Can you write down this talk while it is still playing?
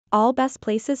All best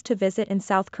places to visit in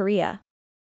South Korea.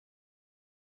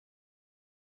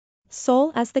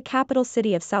 Seoul. As the capital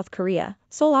city of South Korea,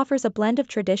 Seoul offers a blend of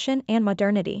tradition and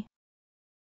modernity.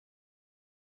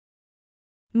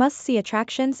 Must-see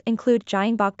attractions include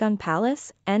Gyeongbokgung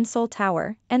Palace, and Seoul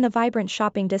Tower, and the vibrant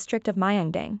shopping district of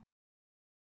Myeongdong.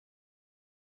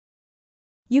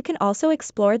 You can also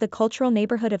explore the cultural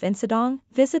neighborhood of Insadong,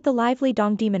 visit the lively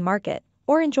Dongdaemun Market,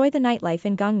 or enjoy the nightlife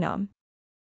in Gangnam.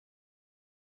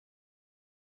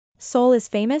 Seoul is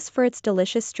famous for its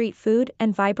delicious street food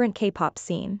and vibrant K-pop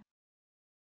scene.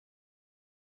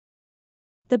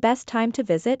 The best time to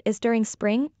visit is during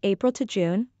spring, April to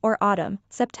June, or autumn,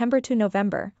 September to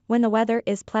November, when the weather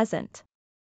is pleasant.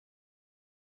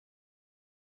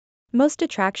 Most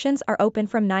attractions are open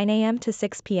from 9 a.m. to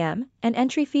 6 p.m., and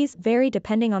entry fees vary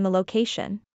depending on the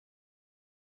location.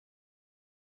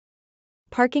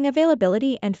 Parking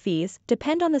availability and fees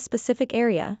depend on the specific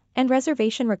area, and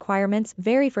reservation requirements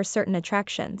vary for certain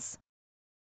attractions.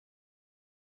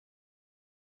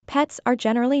 Pets are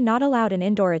generally not allowed in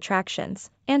indoor attractions,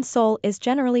 and Seoul is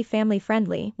generally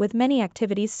family-friendly with many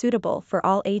activities suitable for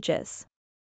all ages.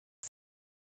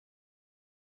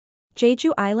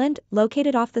 Jeju Island,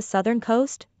 located off the southern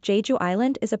coast, Jeju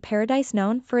Island is a paradise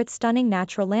known for its stunning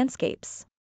natural landscapes.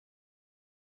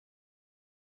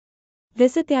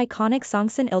 Visit the iconic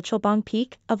Songsan Ilchulbong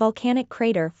Peak, a volcanic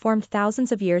crater formed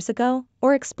thousands of years ago,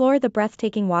 or explore the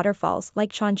breathtaking waterfalls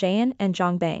like Cheonjaeon and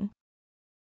Jongbang.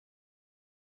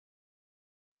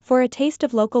 For a taste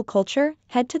of local culture,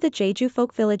 head to the Jeju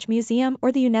Folk Village Museum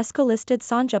or the UNESCO-listed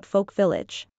Sonjup Folk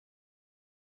Village.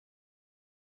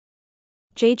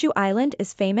 Jeju Island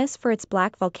is famous for its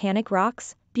black volcanic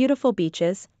rocks, beautiful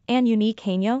beaches, and unique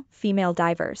haenyeo, female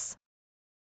divers.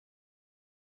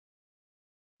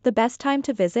 The best time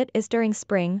to visit is during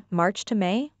spring, March to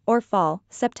May, or fall,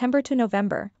 September to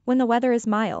November, when the weather is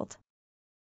mild.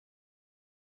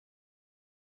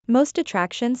 Most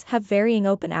attractions have varying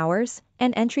open hours,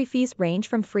 and entry fees range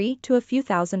from free to a few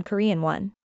thousand Korean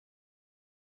won.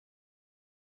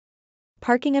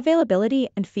 Parking availability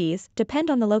and fees depend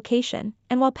on the location,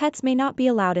 and while pets may not be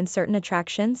allowed in certain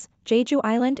attractions, Jeju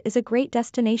Island is a great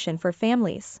destination for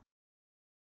families.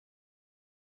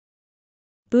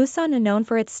 Busan. Known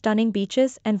for its stunning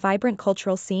beaches and vibrant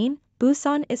cultural scene,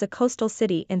 Busan is a coastal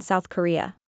city in South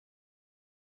Korea.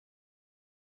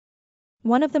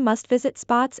 One of the must-visit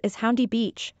spots is Haeundae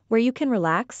Beach, where you can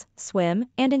relax, swim,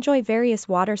 and enjoy various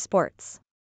water sports.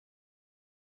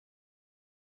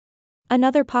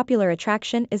 Another popular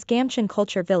attraction is Gamcheon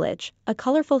Culture Village, a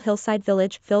colorful hillside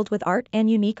village filled with art and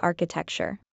unique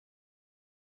architecture.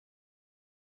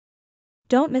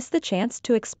 Don't miss the chance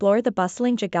to explore the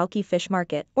bustling Jagalki Fish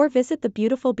Market or visit the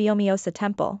beautiful Biomyosa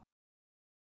Temple.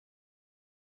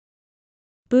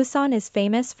 Busan is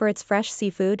famous for its fresh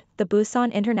seafood, the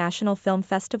Busan International Film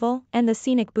Festival, and the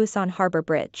scenic Busan Harbor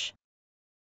Bridge.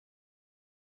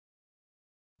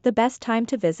 The best time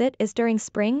to visit is during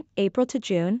spring, April to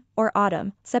June, or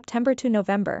autumn, September to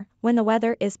November, when the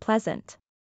weather is pleasant.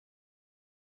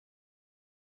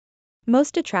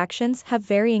 Most attractions have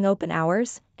varying open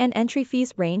hours, and entry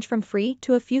fees range from free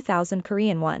to a few thousand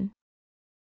Korean won.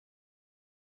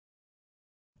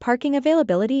 Parking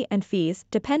availability and fees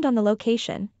depend on the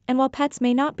location, and while pets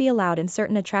may not be allowed in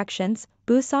certain attractions,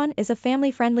 Busan is a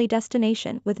family-friendly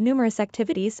destination with numerous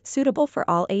activities suitable for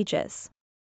all ages.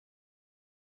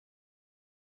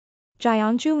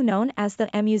 Gyeongju. Known as the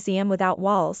Museum Without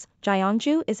Walls,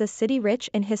 Gyeongju is a city rich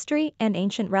in history and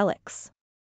ancient relics.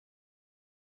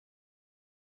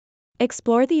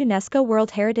 Explore the UNESCO World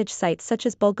Heritage Sites such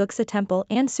as Bulguksa Temple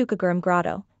and Sukhaguram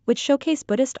Grotto, which showcase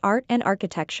Buddhist art and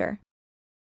architecture.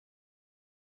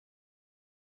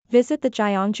 Visit the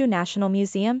Gyeongju National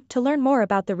Museum to learn more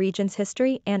about the region's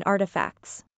history and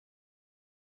artifacts.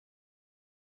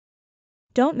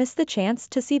 Don't miss the chance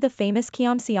to see the famous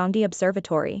Keomseongdi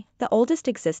Observatory, the oldest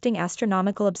existing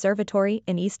astronomical observatory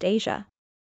in East Asia.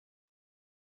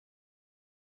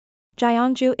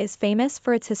 Gyeongju is famous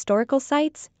for its historical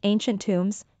sites, ancient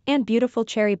tombs, and beautiful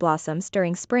cherry blossoms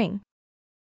during spring.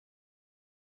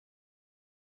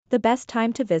 The best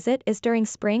time to visit is during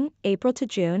spring, April to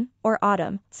June, or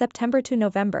autumn, September to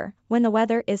November, when the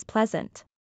weather is pleasant.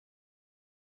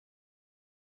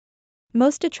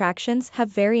 Most attractions have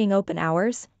varying open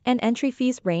hours, and entry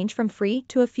fees range from free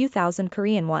to a few thousand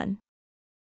Korean won.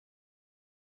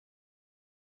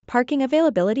 Parking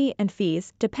availability and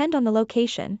fees depend on the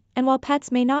location, and while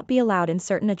pets may not be allowed in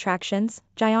certain attractions,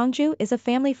 Gyeongju is a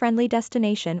family-friendly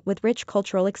destination with rich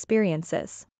cultural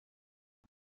experiences.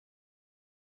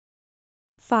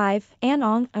 5.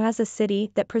 Anong. As a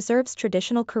city that preserves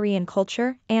traditional Korean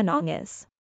culture, Anong is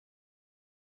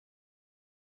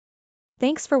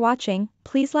Thanks for watching,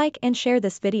 please like and share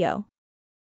this video.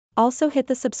 Also hit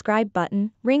the subscribe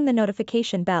button, ring the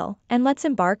notification bell, and let's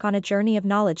embark on a journey of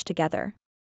knowledge together.